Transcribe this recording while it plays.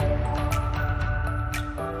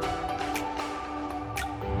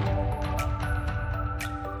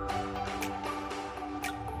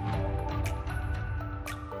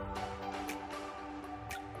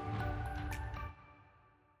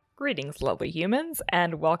Greetings, lovely humans,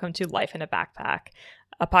 and welcome to Life in a Backpack,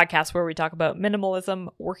 a podcast where we talk about minimalism,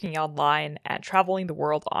 working online, and traveling the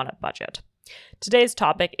world on a budget. Today's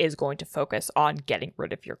topic is going to focus on getting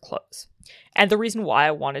rid of your clothes. And the reason why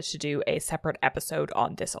I wanted to do a separate episode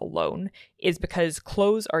on this alone is because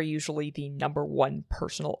clothes are usually the number one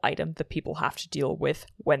personal item that people have to deal with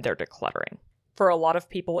when they're decluttering. For a lot of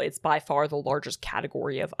people, it's by far the largest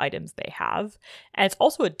category of items they have, and it's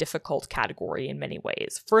also a difficult category in many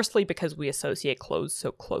ways. Firstly, because we associate clothes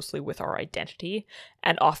so closely with our identity,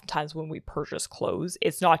 and oftentimes when we purchase clothes,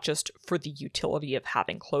 it's not just for the utility of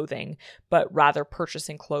having clothing, but rather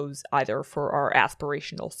purchasing clothes either for our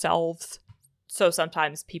aspirational selves. So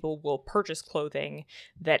sometimes people will purchase clothing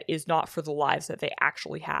that is not for the lives that they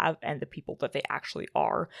actually have and the people that they actually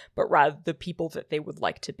are, but rather the people that they would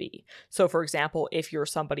like to be. So for example, if you're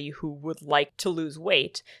somebody who would like to lose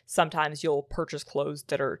weight, sometimes you'll purchase clothes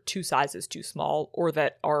that are 2 sizes too small or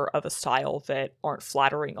that are of a style that aren't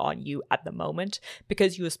flattering on you at the moment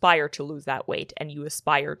because you aspire to lose that weight and you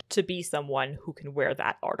aspire to be someone who can wear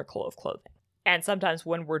that article of clothing. And sometimes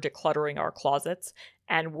when we're decluttering our closets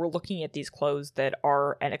and we're looking at these clothes that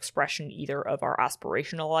are an expression either of our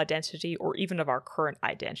aspirational identity or even of our current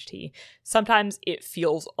identity, sometimes it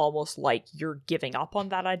feels almost like you're giving up on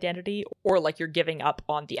that identity or like you're giving up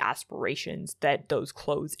on the aspirations that those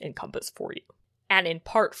clothes encompass for you. And in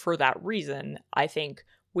part for that reason, I think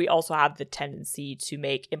we also have the tendency to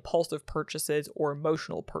make impulsive purchases or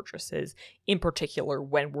emotional purchases, in particular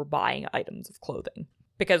when we're buying items of clothing.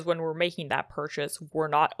 Because when we're making that purchase, we're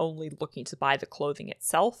not only looking to buy the clothing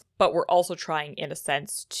itself, but we're also trying, in a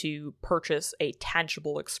sense, to purchase a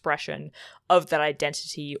tangible expression of that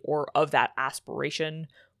identity or of that aspiration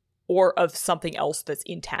or of something else that's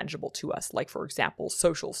intangible to us, like, for example,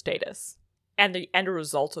 social status. And the end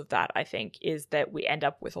result of that, I think, is that we end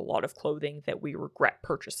up with a lot of clothing that we regret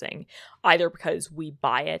purchasing, either because we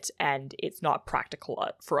buy it and it's not practical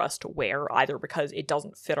for us to wear, either because it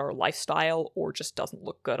doesn't fit our lifestyle or just doesn't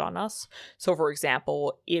look good on us. So, for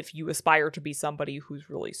example, if you aspire to be somebody who's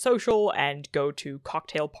really social and go to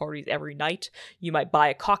cocktail parties every night, you might buy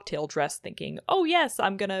a cocktail dress thinking, oh yes,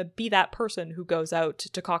 I'm gonna be that person who goes out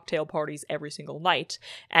to cocktail parties every single night,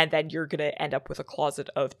 and then you're gonna end up with a closet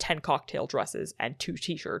of 10 cocktail dresses and 2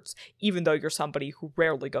 t-shirts, even though you're somebody who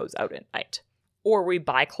rarely goes out at night. Or we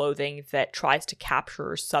buy clothing that tries to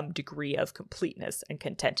capture some degree of completeness and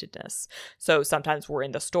contentedness. So sometimes we're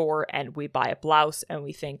in the store and we buy a blouse and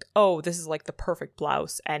we think, oh, this is like the perfect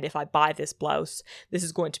blouse. And if I buy this blouse, this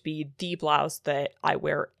is going to be the blouse that I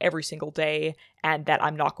wear every single day and that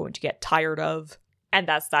I'm not going to get tired of. And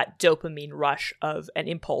that's that dopamine rush of an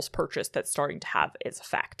impulse purchase that's starting to have its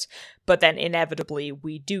effect. But then inevitably,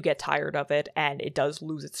 we do get tired of it, and it does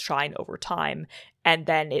lose its shine over time. And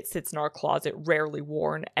then it sits in our closet, rarely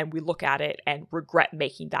worn, and we look at it and regret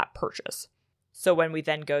making that purchase. So when we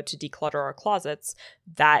then go to declutter our closets,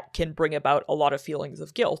 that can bring about a lot of feelings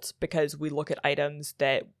of guilt because we look at items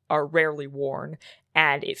that are rarely worn,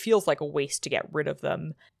 and it feels like a waste to get rid of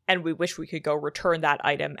them. And we wish we could go return that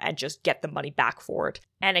item and just get the money back for it.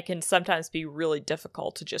 And it can sometimes be really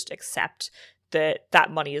difficult to just accept that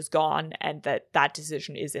that money is gone and that that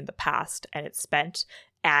decision is in the past and it's spent.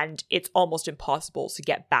 And it's almost impossible to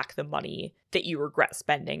get back the money that you regret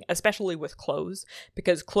spending, especially with clothes,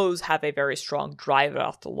 because clothes have a very strong drive it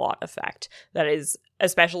off the lot effect. That is,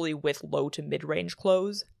 especially with low to mid-range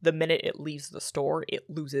clothes, the minute it leaves the store, it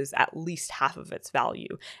loses at least half of its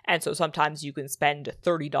value. And so sometimes you can spend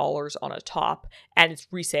 $30 on a top, and its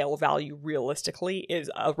resale value realistically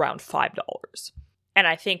is around $5. And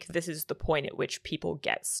I think this is the point at which people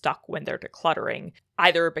get stuck when they're decluttering,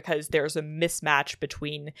 either because there's a mismatch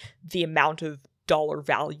between the amount of dollar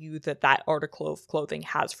value that that article of clothing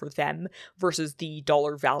has for them versus the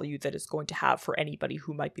dollar value that it's going to have for anybody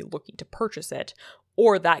who might be looking to purchase it,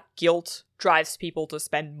 or that guilt drives people to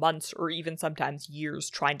spend months or even sometimes years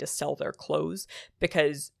trying to sell their clothes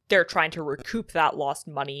because they're trying to recoup that lost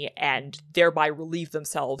money and thereby relieve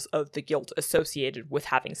themselves of the guilt associated with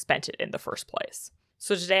having spent it in the first place.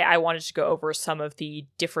 So today I wanted to go over some of the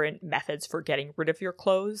different methods for getting rid of your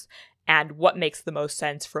clothes and what makes the most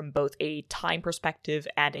sense from both a time perspective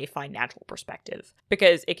and a financial perspective.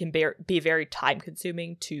 Because it can be very time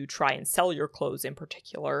consuming to try and sell your clothes in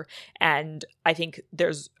particular, and I think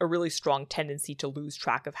there's a really strong tendency to lose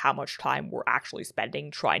track of how much time we're actually spending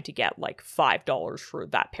trying to get like $5 for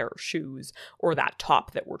that pair of shoes or that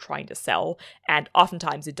top that we're trying to sell, and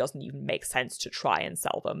oftentimes it doesn't even make sense to try and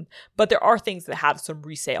sell them. But there are things that have some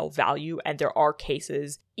resale value, and there are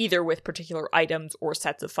cases either with particular items or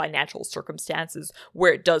sets of financial circumstances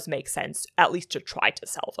where it does make sense, at least to try to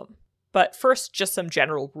sell them. But first, just some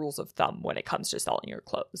general rules of thumb when it comes to selling your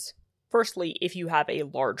clothes. Firstly, if you have a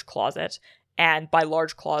large closet, and by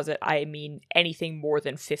large closet, I mean anything more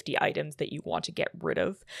than 50 items that you want to get rid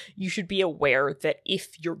of, you should be aware that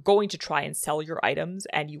if you're going to try and sell your items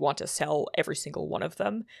and you want to sell every single one of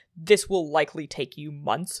them, this will likely take you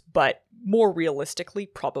months, but more realistically,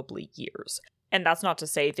 probably years. And that's not to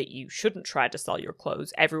say that you shouldn't try to sell your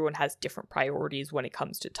clothes. Everyone has different priorities when it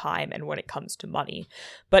comes to time and when it comes to money.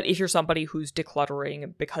 But if you're somebody who's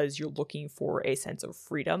decluttering because you're looking for a sense of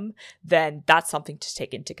freedom, then that's something to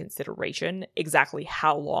take into consideration, exactly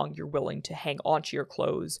how long you're willing to hang on to your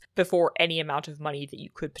clothes before any amount of money that you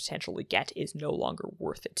could potentially get is no longer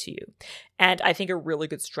worth it to you. And I think a really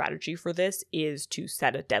good strategy for this is to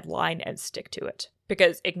set a deadline and stick to it.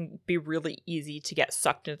 Because it can be really easy to get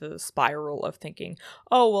sucked into the spiral of thinking,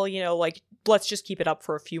 oh, well, let's just keep it up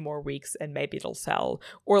for a few more weeks and maybe it'll sell.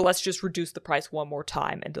 Or let's just reduce the price one more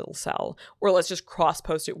time and it'll sell. Or let's just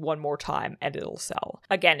cross-post it one more time and it'll sell.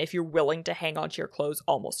 Again, if you're willing to hang on to your clothes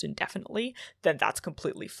almost indefinitely, then that's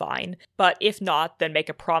completely fine. But if not, then make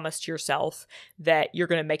a promise to yourself that you're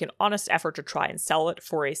going to make an honest effort to try and sell it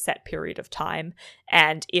for a set period of time.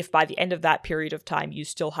 And if by the end of that period of time you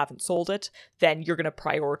still haven't sold it, then you're going to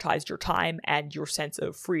prioritize your time and your sense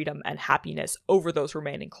of freedom and happiness over those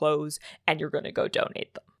remaining clothes, and you're going to go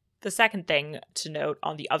donate them. The second thing to note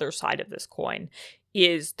on the other side of this coin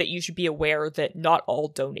is that you should be aware that not all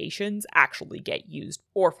donations actually get used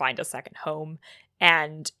or find a second home,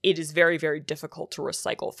 and it is very, very difficult to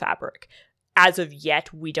recycle fabric. As of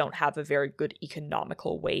yet, we don't have a very good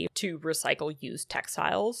economical way to recycle used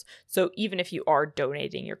textiles. So even if you are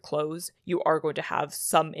donating your clothes, you are going to have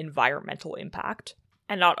some environmental impact.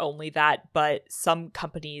 And not only that, but some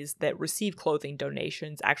companies that receive clothing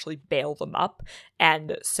donations actually bail them up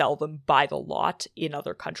and sell them by the lot in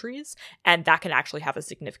other countries. And that can actually have a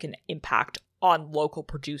significant impact on local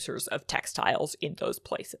producers of textiles in those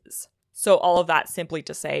places. So all of that simply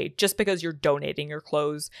to say, just because you're donating your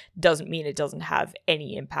clothes doesn't mean it doesn't have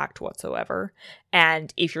any impact whatsoever.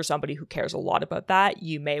 And if you're somebody who cares a lot about that,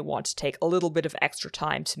 you may want to take a little bit of extra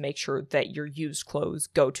time to make sure that your used clothes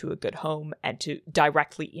go to a good home and to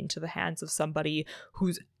directly into the hands of somebody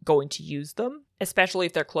who's going to use them, especially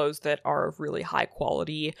if they're clothes that are of really high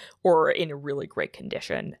quality or in a really great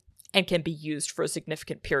condition and can be used for a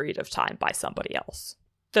significant period of time by somebody else.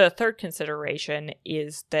 The third consideration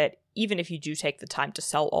is that even if you do take the time to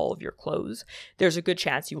sell all of your clothes, there's a good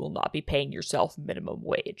chance you will not be paying yourself minimum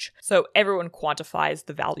wage. So everyone quantifies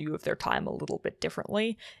the value of their time a little bit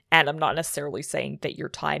differently, and I'm not necessarily saying that your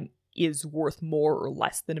time is worth more or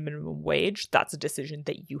less than a minimum wage. That's a decision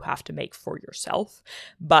that you have to make for yourself.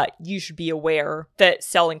 But you should be aware that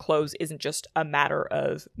selling clothes isn't just a matter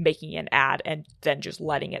of making an ad and then just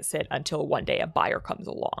letting it sit until one day a buyer comes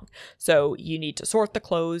along. So you need to sort the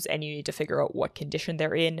clothes and you need to figure out what condition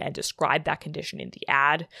they're in and describe that condition in the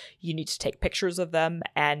ad. You need to take pictures of them,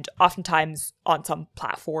 and oftentimes on some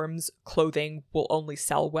platforms, clothing will only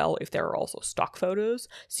sell well if there are also stock photos.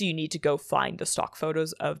 So you need to go find the stock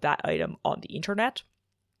photos of that item on the internet.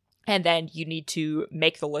 And then you need to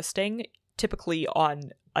make the listing, typically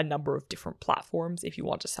on a number of different platforms if you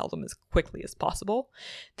want to sell them as quickly as possible.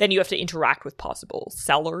 Then you have to interact with possible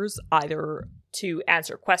sellers, either to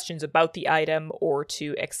answer questions about the item or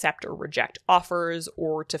to accept or reject offers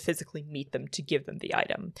or to physically meet them to give them the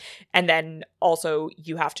item. And then also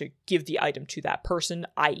you have to give the item to that person,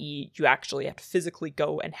 i.e. you actually have to physically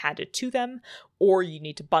go and hand it to them, or you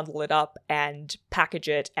need to bundle it up and package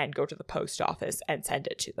it and go to the post office and send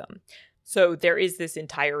it to them. So there is this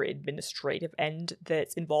entire administrative end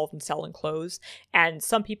that's involved in selling clothes, and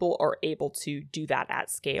some people are able to do that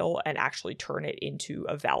at scale and actually turn it into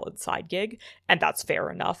a valid side gig, and that's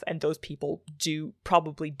fair enough, and those people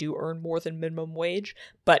probably do earn more than minimum wage.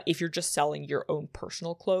 But if you're just selling your own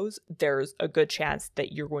personal clothes, there's a good chance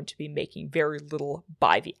that you're going to be making very little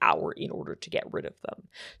by the hour in order to get rid of them.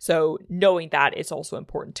 So knowing that, it's also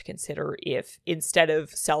important to consider if instead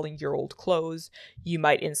of selling your old clothes, you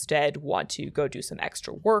might instead want to go do some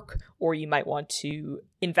extra work, or you might want to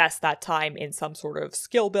invest that time in some sort of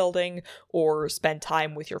skill building or spend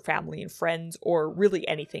time with your family and friends, or really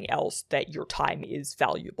anything else that your time is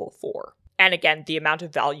valuable for. And again, the amount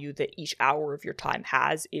of value that each hour of your time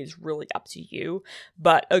has is really up to you.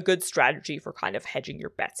 But a good strategy for kind of hedging your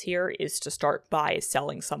bets here is to start by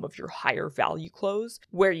selling some of your higher value clothes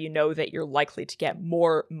where you know that you're likely to get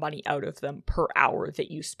more money out of them per hour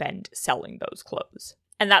that you spend selling those clothes.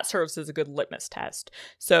 And that serves as a good litmus test.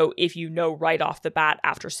 So if you know right off the bat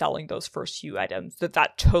after selling those first few items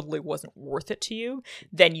that totally wasn't worth it to you,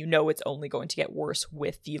 then you know it's only going to get worse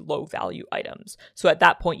with the low value items. So at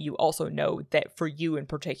that point, you also know that for you in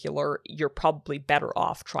particular, you're probably better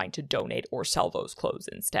off trying to donate or sell those clothes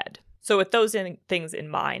instead. So with those things in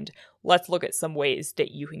mind, let's look at some ways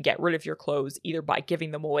that you can get rid of your clothes either by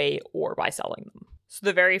giving them away or by selling them. So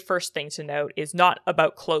the very first thing to note is not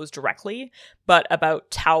about clothes directly, but about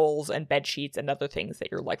towels and bed sheets and other things that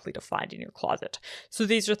you're likely to find in your closet. So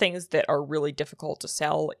these are things that are really difficult to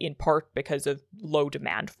sell, in part because of low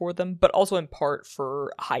demand for them, but also in part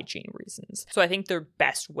for hygiene reasons. So I think the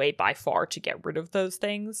best way by far to get rid of those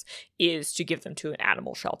things is to give them to an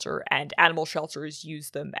animal shelter, and animal shelters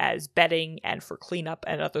use them as bedding and for cleanup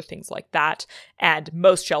and other things like that. And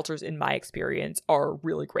most shelters, in my experience, are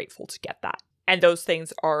really grateful to get that. And those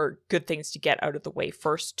things are good things to get out of the way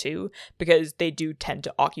first, too, because they do tend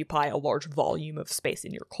to occupy a large volume of space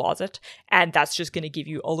in your closet. And that's just going to give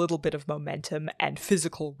you a little bit of momentum and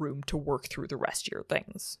physical room to work through the rest of your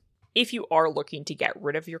things. If you are looking to get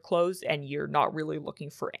rid of your clothes and you're not really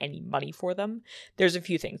looking for any money for them, there's a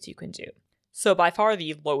few things you can do. So by far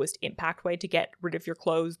the lowest impact way to get rid of your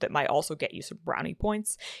clothes that might also get you some brownie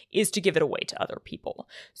points is to give it away to other people.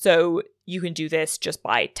 So you can do this just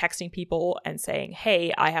by texting people and saying,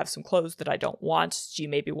 hey, I have some clothes that I don't want. Do you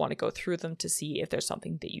maybe want to go through them to see if there's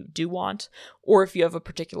something that you do want? Or if you have a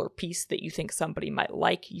particular piece that you think somebody might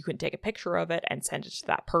like, you can take a picture of it and send it to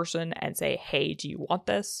that person and say, hey, do you want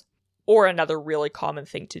this? Or another really common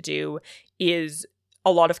thing to do is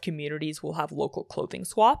a lot of communities will have local clothing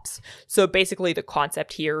swaps. So basically the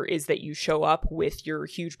concept here is that you show up with your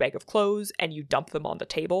huge bag of clothes and you dump them on the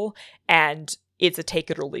table, and it's a take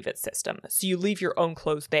it or leave it system. So you leave your own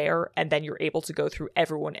clothes there, and then you're able to go through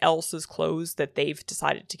everyone else's clothes that they've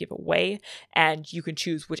decided to give away, and you can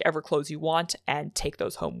choose whichever clothes you want and take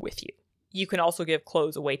those home with you. You can also give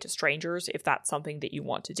clothes away to strangers if that's something that you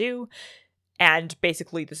want to do. And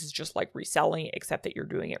basically, this is just like reselling, except that you're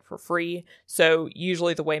doing it for free. So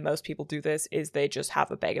usually the way most people do this is they just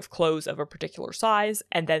have a bag of clothes of a particular size,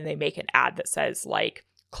 and then they make an ad that says like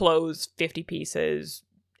clothes, 50 pieces,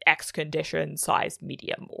 X condition, size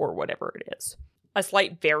medium, or whatever it is. A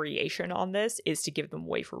slight variation on this is to give them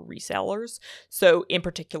away for resellers. So in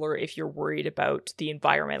particular, if you're worried about the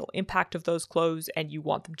environmental impact of those clothes and you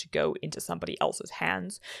want them to go into somebody else's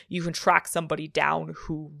hands, you can track somebody down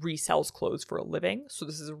who resells clothes for a living. So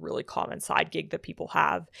this is a really common side gig that people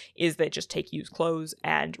have, is they just take used clothes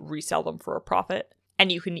and resell them for a profit.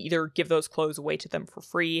 And you can either give those clothes away to them for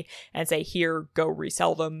free and say, here, go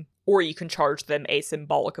resell them, or you can charge them a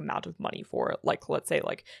symbolic amount of money for it, like let's say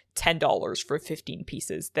like $10 for 15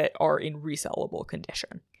 pieces that are in resellable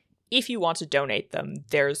condition. If you want to donate them,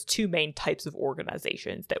 there's two main types of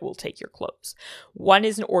organizations that will take your clothes. One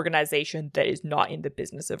is an organization that is not in the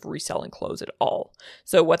business of reselling clothes at all.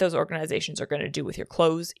 So what those organizations are going to do with your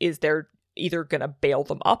clothes is they're either going to bail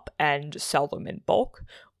them up and sell them in bulk,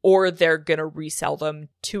 or they're going to resell them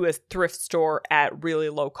to a thrift store at really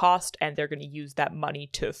low cost, and they're going to use that money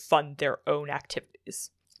to fund their own activities.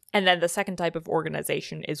 And then the second type of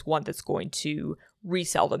organization is one that's going to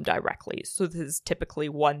resell them directly. So this is typically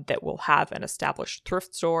one that will have an established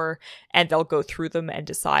thrift store, and they'll go through them and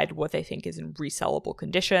decide what they think is in resellable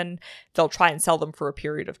condition. They'll try and sell them for a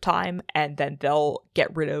period of time, and then they'll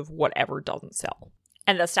get rid of whatever doesn't sell.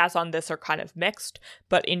 And the stats on this are kind of mixed,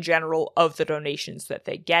 but in general, of the donations that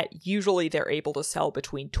they get, usually they're able to sell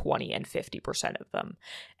between 20 and 50% of them.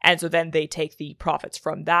 And so then they take the profits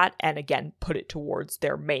from that and again, put it towards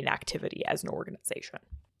their main activity as an organization.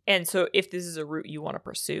 And so if this is a route you want to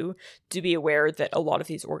pursue, do be aware that a lot of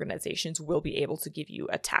these organizations will be able to give you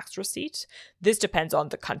a tax receipt. This depends on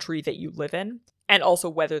the country that you live in, and also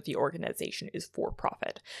whether the organization is for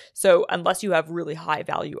profit. So unless you have really high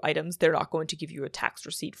value items, they're not going to give you a tax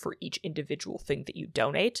receipt for each individual thing that you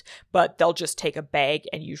donate, but they'll just take a bag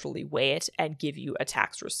and usually weigh it and give you a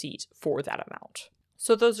tax receipt for that amount.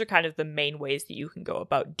 So those are kind of the main ways that you can go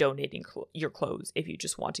about donating your clothes if you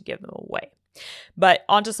just want to give them away. But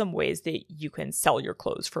onto some ways that you can sell your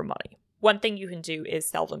clothes for money. One thing you can do is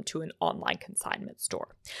sell them to an online consignment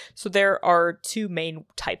store. So there are two main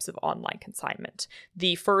types of online consignment.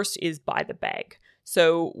 The first is by the bag.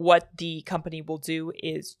 So what the company will do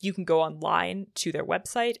is you can go online to their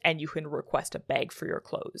website and you can request a bag for your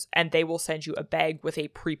clothes. And they will send you a bag with a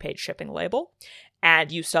prepaid shipping label.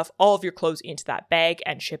 And you stuff all of your clothes into that bag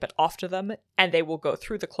and ship it off to them. And they will go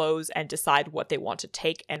through the clothes and decide what they want to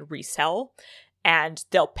take and resell. And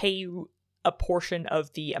they'll pay you a portion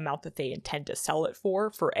of the amount that they intend to sell it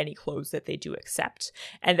for any clothes that they do accept.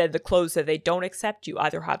 And then the clothes that they don't accept, you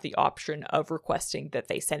either have the option of requesting that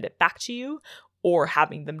they send it back to you or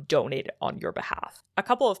having them donate it on your behalf. A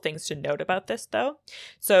couple of things to note about this though.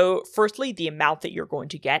 So firstly, the amount that you're going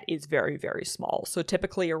to get is very, very small. So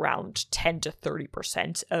typically around 10 to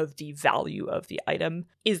 30% of the value of the item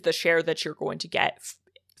is the share that you're going to get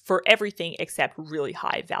for everything except really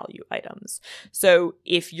high value items. So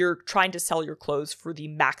if you're trying to sell your clothes for the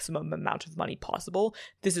maximum amount of money possible,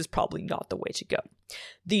 this is probably not the way to go.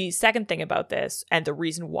 The second thing about this, and the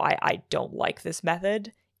reason why I don't like this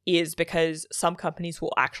method, is because some companies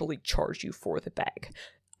will actually charge you for the bag,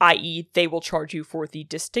 i.e. they will charge you for the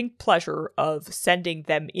distinct pleasure of sending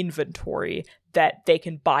them inventory that they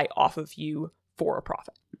can buy off of you for a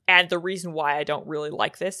profit. And the reason why I don't really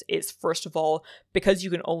like this is, first of all, because you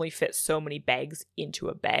can only fit so many bags into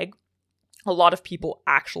a bag, a lot of people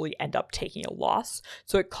actually end up taking a loss.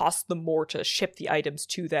 So it costs them more to ship the items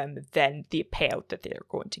to them than the payout that they're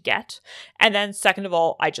going to get. And then second of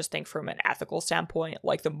all, I just think from an ethical standpoint,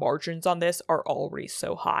 like the margins on this are already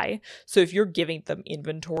so high. So if you're giving them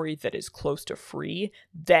inventory that is close to free,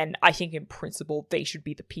 then I think in principle, they should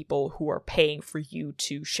be the people who are paying for you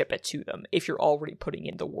to ship it to them if you're already putting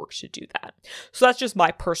in the work to do that. So that's just my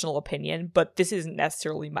personal opinion, but this isn't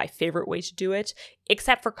necessarily my favorite way to do it,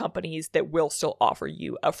 except for companies that will still offer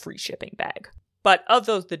you a free shipping bag. But of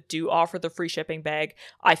those that do offer the free shipping bag,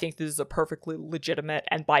 I think this is a perfectly legitimate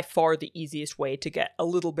and by far the easiest way to get a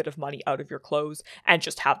little bit of money out of your clothes and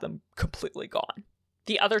just have them completely gone.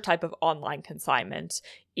 The other type of online consignment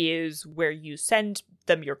is where you send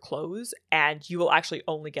them your clothes and you will actually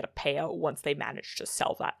only get a payout once they manage to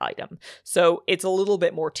sell that item. So it's a little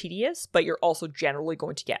bit more tedious, but you're also generally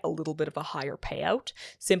going to get a little bit of a higher payout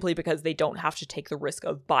simply because they don't have to take the risk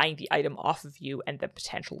of buying the item off of you and then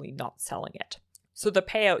potentially not selling it. So the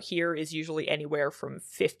payout here is usually anywhere from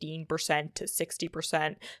 15% to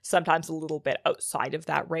 60%, sometimes a little bit outside of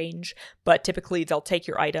that range. But typically they'll take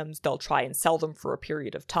your items, they'll try and sell them for a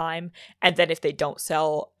period of time. And then if they don't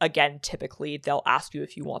sell, again, typically they'll ask you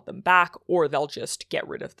if you want them back or they'll just get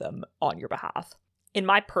rid of them on your behalf. In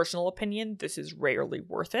my personal opinion, this is rarely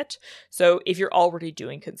worth it. So if you're already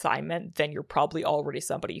doing consignment, then you're probably already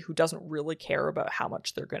somebody who doesn't really care about how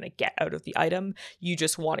much they're going to get out of the item. You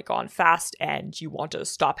just want it gone fast and you want to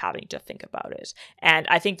stop having to think about it. And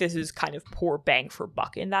I think this is kind of poor bang for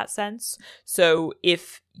buck in that sense. So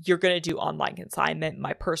if you're going to do online consignment,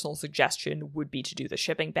 my personal suggestion would be to do the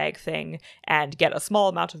shipping bag thing and get a small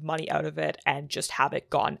amount of money out of it and just have it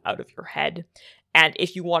gone out of your head. And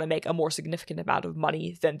if you want to make a more significant amount of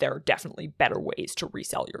money, then there are definitely better ways to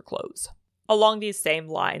resell your clothes. Along these same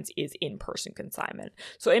lines is in-person consignment.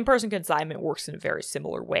 So in-person consignment works in a very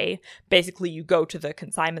similar way. Basically, you go to the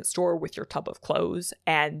consignment store with your tub of clothes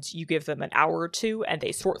and you give them an hour or two and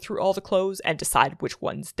they sort through all the clothes and decide which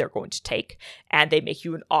ones they're going to take. And they make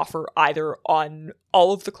you an offer either on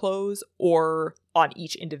all of the clothes or on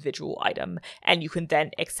each individual item. And you can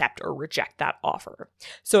then accept or reject that offer.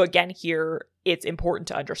 So again, here, it's important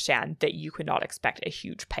to understand that you cannot expect a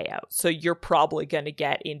huge payout. So you're probably going to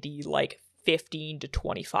get in the 15 to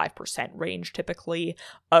 25% range typically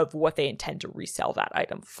of what they intend to resell that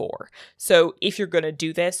item for. So if you're going to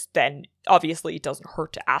do this, then obviously it doesn't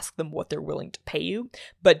hurt to ask them what they're willing to pay you,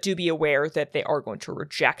 but do be aware that they are going to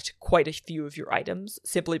reject quite a few of your items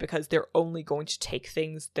simply because they're only going to take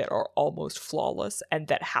things that are almost flawless and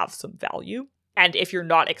that have some value. And if you're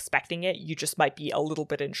not expecting it, you just might be a little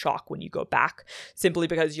bit in shock when you go back, simply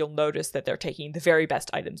because you'll notice that they're taking the very best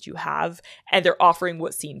items you have, and they're offering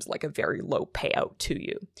what seems like a very low payout to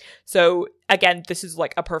you. So again, this is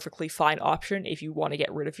a perfectly fine option if you want to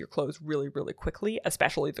get rid of your clothes really, really quickly,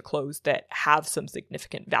 especially the clothes that have some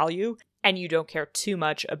significant value, and you don't care too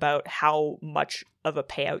much about how much of a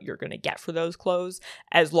payout you're going to get for those clothes,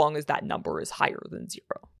 as long as that number is higher than 0.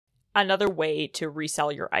 Another way to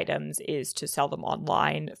resell your items is to sell them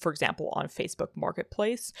online, for example, on Facebook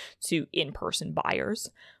Marketplace to in-person buyers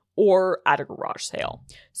or at a garage sale.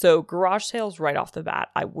 So garage sales right off the bat,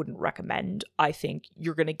 I wouldn't recommend. I think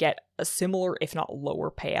you're going to get a similar, if not lower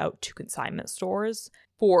payout to consignment stores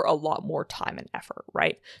for a lot more time and effort,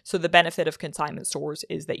 right? So the benefit of consignment stores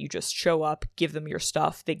is that you just show up, give them your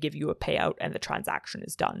stuff, they give you a payout, and the transaction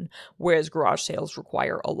is done. Whereas garage sales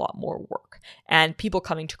require a lot more work. And people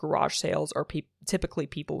coming to garage sales are typically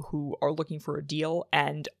people who are looking for a deal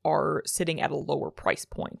and are sitting at a lower price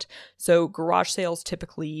point. So garage sales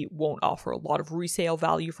typically won't offer a lot of resale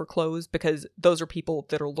value for clothes because those are people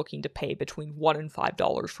that are looking to pay between $1 and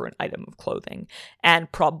 $5 for an item of clothing.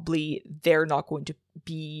 And probably they're not going to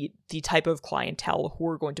be the type of clientele who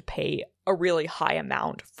are going to pay a really high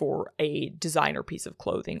amount for a designer piece of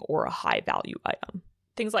clothing or a high value item.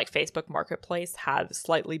 Things like Facebook Marketplace have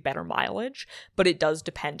slightly better mileage, but it does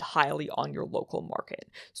depend highly on your local market.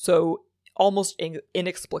 So almost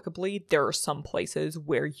inexplicably, there are some places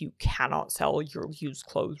where you cannot sell your used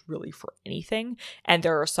clothes really for anything, and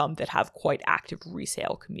there are some that have quite active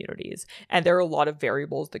resale communities. And there are a lot of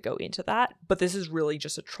variables that go into that, but this is really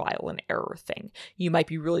just a trial and error thing. You might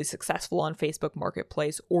be really successful on Facebook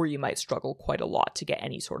Marketplace, or you might struggle quite a lot to get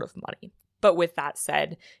any sort of money. But with that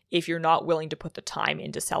said, if you're not willing to put the time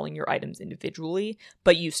into selling your items individually,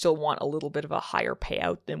 but you still want a little bit of a higher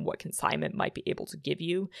payout than what consignment might be able to give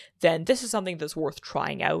you, then this is something that's worth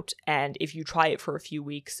trying out. And if you try it for a few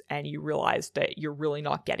weeks and you realize that you're really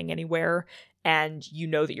not getting anywhere, and you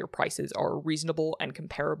know that your prices are reasonable and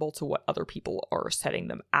comparable to what other people are setting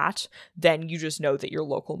them at, then you just know that your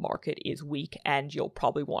local market is weak and you'll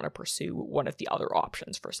probably want to pursue one of the other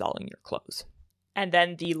options for selling your clothes. And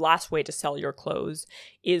then the last way to sell your clothes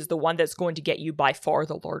is the one that's going to get you by far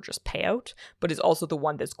the largest payout, but is also the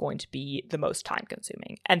one that's going to be the most time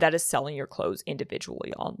consuming. And that is selling your clothes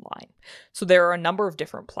individually online. So there are a number of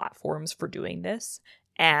different platforms for doing this,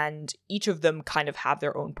 and each of them kind of have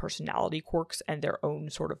their own personality quirks and their own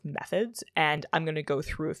sort of methods. And I'm going to go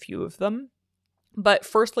through a few of them. But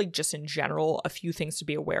firstly, just in general, a few things to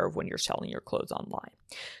be aware of when you're selling your clothes online.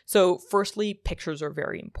 So firstly, pictures are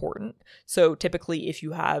very important. So typically, if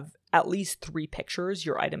you have at least 3 pictures,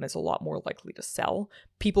 your item is a lot more likely to sell.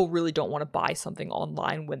 People really don't want to buy something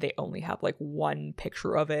online when they only have like 1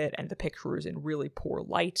 picture of it and the picture is in really poor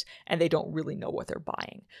light and they don't really know what they're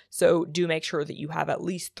buying. So do make sure that you have at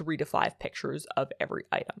least 3 to 5 pictures of every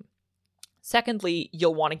item. Secondly,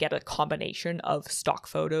 you'll want to get a combination of stock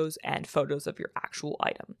photos and photos of your actual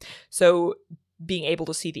item. So being able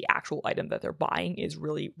to see the actual item that they're buying is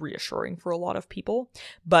really reassuring for a lot of people.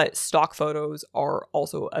 But stock photos are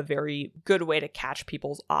also a very good way to catch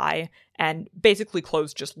people's eye. And basically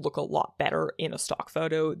clothes just look a lot better in a stock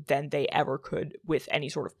photo than they ever could with any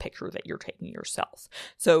sort of picture that you're taking yourself.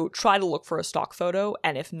 So try to look for a stock photo,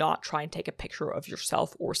 and if not, try and take a picture of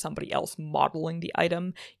yourself or somebody else modeling the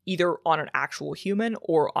item, either on an actual human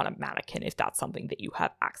or on a mannequin if that's something that you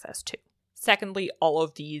have access to. Secondly, all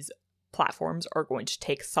of these platforms are going to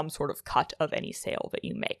take some sort of cut of any sale that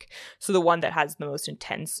you make. So the one that has the most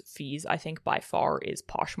intense fees, I think by far, is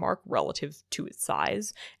Poshmark relative to its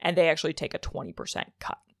size, and they actually take a 20%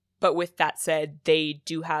 cut. But with that said, they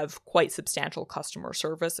do have quite substantial customer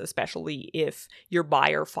service, especially if your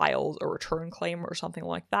buyer files a return claim or something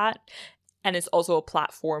like that. And it's also a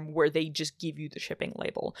platform where they just give you the shipping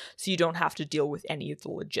label. So you don't have to deal with any of the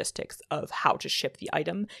logistics of how to ship the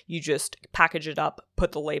item. You just package it up,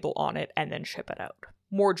 put the label on it, and then ship it out.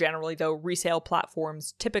 More generally, though, resale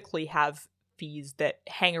platforms typically have fees that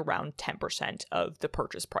hang around 10% of the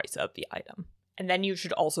purchase price of the item. And then you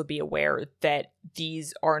should also be aware that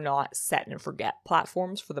these are not set and forget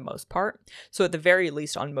platforms for the most part. So at the very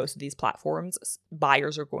least on most of these platforms,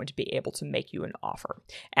 buyers are going to be able to make you an offer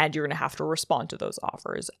and you're going to have to respond to those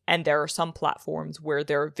offers. And there are some platforms where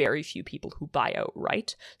there are very few people who buy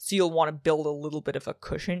outright. So you'll want to build a little bit of a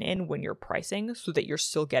cushion in when you're pricing so that you're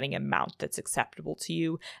still getting an amount that's acceptable to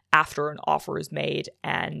you after an offer is made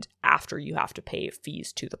and after you have to pay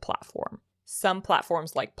fees to the platform. Some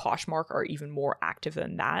platforms like Poshmark are even more active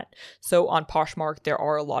than that. So on Poshmark, there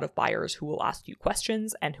are a lot of buyers who will ask you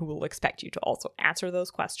questions and who will expect you to also answer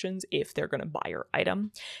those questions if they're going to buy your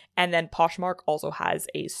item. And then Poshmark also has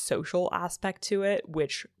a social aspect to it,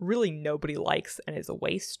 which really nobody likes and is a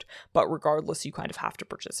waste. But regardless, you kind of have to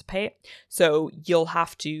participate. So you'll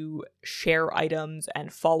have to share items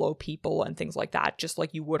and follow people and things like that, just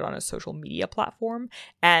like you would on a social media platform.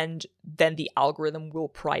 And then the algorithm will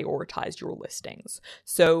prioritize your listings.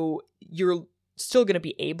 So you're still going to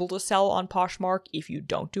be able to sell on Poshmark if you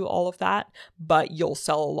don't do all of that, but you'll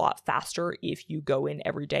sell a lot faster if you go in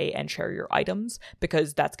every day and share your items,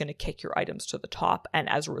 because that's going to kick your items to the top, and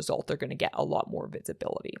as a result, they're going to get a lot more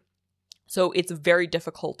visibility. So it's very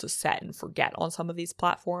difficult to set and forget on some of these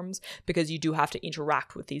platforms because you do have to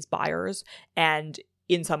interact with these buyers, and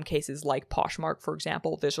in some cases, like Poshmark, for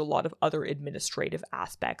example, there's a lot of other administrative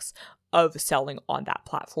aspects of selling on that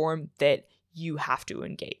platform that you have to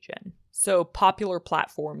engage in. So popular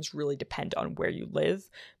platforms really depend on where you live,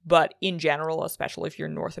 but in general, especially if you're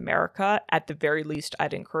in North America, at the very least,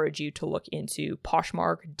 I'd encourage you to look into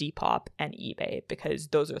Poshmark, Depop, and eBay, because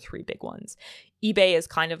those are 3 big ones. eBay is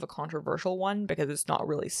kind of a controversial one because it's not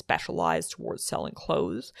really specialized towards selling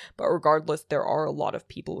clothes, but regardless, there are a lot of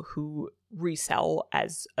people who resell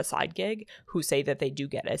as a side gig who say that they do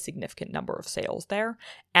get a significant number of sales there,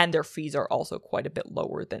 and their fees are also quite a bit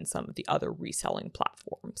lower than some of the other reselling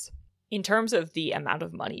platforms. In terms of the amount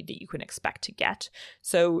of money that you can expect to get,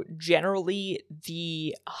 so generally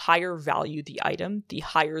the higher value the item, the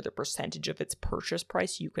higher the percentage of its purchase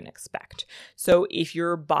price you can expect. So if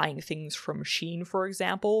you're buying things from Shein, for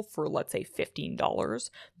example, for let's say $15,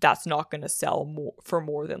 that's not going to sell for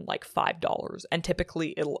more than like $5. And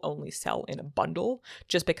typically it'll only sell in a bundle,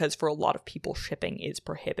 just because for a lot of people shipping is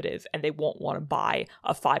prohibitive and they won't want to buy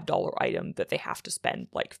a $5 item that they have to spend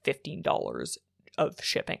like $15 of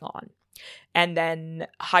shipping on. And then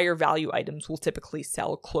higher value items will typically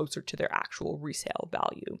sell closer to their actual resale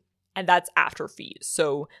value. And that's after fees.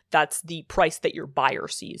 So that's the price that your buyer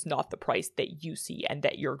sees, not the price that you see and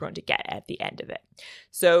that you're going to get at the end of it.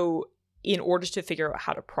 So in order to figure out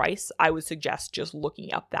how to price, I would suggest just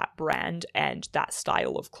looking up that brand and that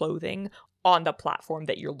style of clothing on the platform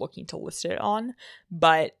that you're looking to list it on.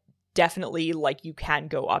 But definitely, like, you can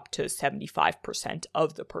go up to 75%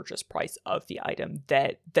 of the purchase price of the item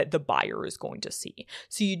that the buyer is going to see.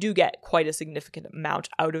 So you do get quite a significant amount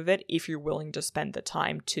out of it if you're willing to spend the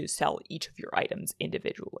time to sell each of your items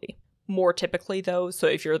individually. More typically, though, so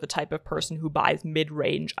if you're the type of person who buys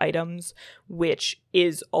mid-range items, which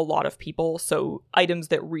is a lot of people, so items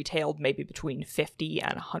that retailed maybe between $50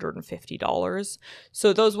 and $150,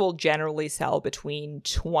 so those will generally sell between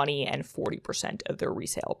 20 and 40% of their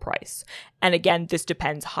resale price. And again, this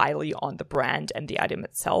depends highly on the brand and the item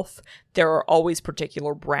itself. There are always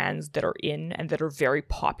particular brands that are in and that are very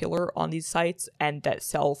popular on these sites and that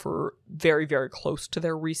sell for very, very close to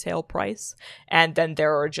their resale price. And then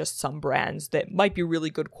there are just some brands that might be really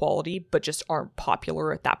good quality, but just aren't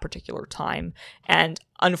popular at that particular time. And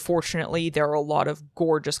unfortunately, there are a lot of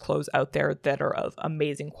gorgeous clothes out there that are of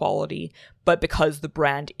amazing quality, but because the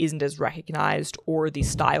brand isn't as recognized or the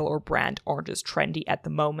style or brand aren't as trendy at the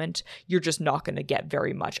moment, you're just not going to get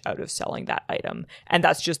very much out of selling that item. And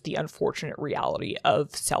that's just the unfortunate reality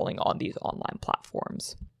of selling on these online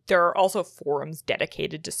platforms. There are also forums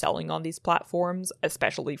dedicated to selling on these platforms,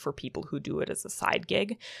 especially for people who do it as a side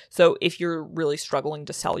gig. So if you're really struggling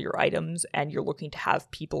to sell your items and you're looking to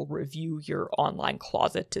have people review your online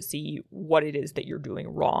closet to see what it is that you're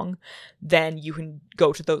doing wrong, then you can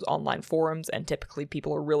go to those online forums, and typically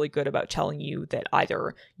people are really good about telling you that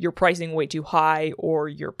either you're pricing way too high or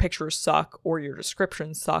your pictures suck or your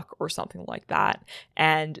descriptions suck or something like that.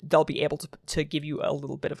 And they'll be able to give you a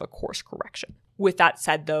little bit of a course correction. With that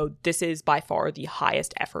said, though, this is by far the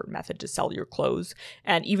highest effort method to sell your clothes,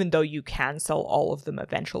 and even though you can sell all of them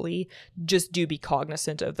eventually, just do be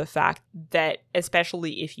cognizant of the fact that,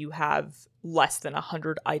 especially if you have less than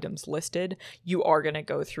 100 items listed, you are going to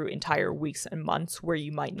go through entire weeks and months where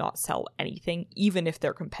you might not sell anything, even if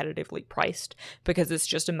they're competitively priced, because it's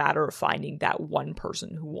just a matter of finding that one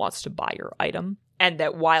person who wants to buy your item. And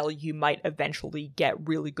that while you might eventually get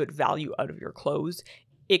really good value out of your clothes,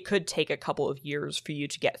 it could take a couple of years for you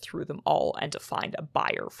to get through them all and to find a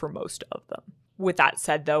buyer for most of them. With that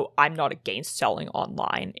said, though, I'm not against selling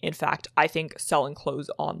online. In fact, I think selling clothes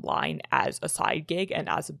online as a side gig and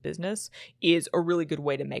as a business is a really good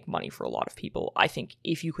way to make money for a lot of people. I think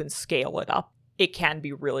if you can scale it up, it can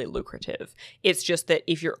be really lucrative. It's just that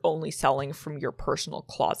if you're only selling from your personal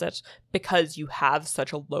closet, because you have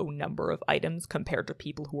such a low number of items compared to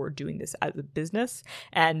people who are doing this as a business,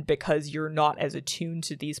 and because you're not as attuned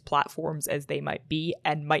to these platforms as they might be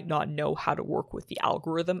and might not know how to work with the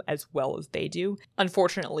algorithm as well as they do,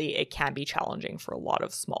 unfortunately, it can be challenging for a lot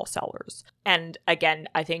of small sellers. And again,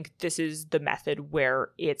 I think this is the method where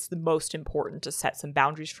it's the most important to set some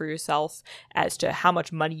boundaries for yourself as to how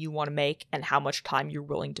much money you want to make and how much time you're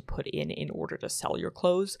willing to put in order to sell your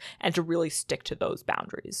clothes, and to really stick to those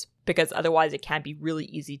boundaries. Because otherwise it can be really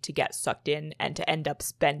easy to get sucked in and to end up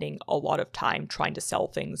spending a lot of time trying to sell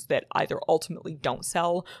things that either ultimately don't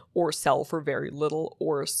sell, or sell for very little,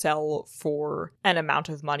 or sell for an amount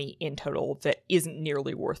of money in total that isn't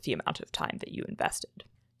nearly worth the amount of time that you invested.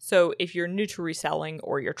 So if you're new to reselling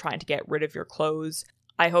or you're trying to get rid of your clothes,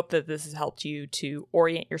 I hope that this has helped you to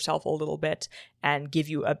orient yourself a little bit and give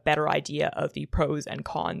you a better idea of the pros and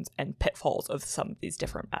cons and pitfalls of some of these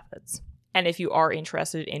different methods. And if you are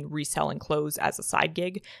interested in reselling clothes as a side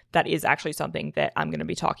gig, that is actually something that I'm going to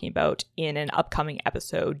be talking about in an upcoming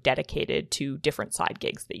episode dedicated to different side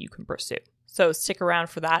gigs that you can pursue. So stick around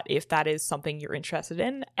for that if that is something you're interested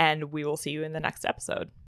in, and we will see you in the next episode.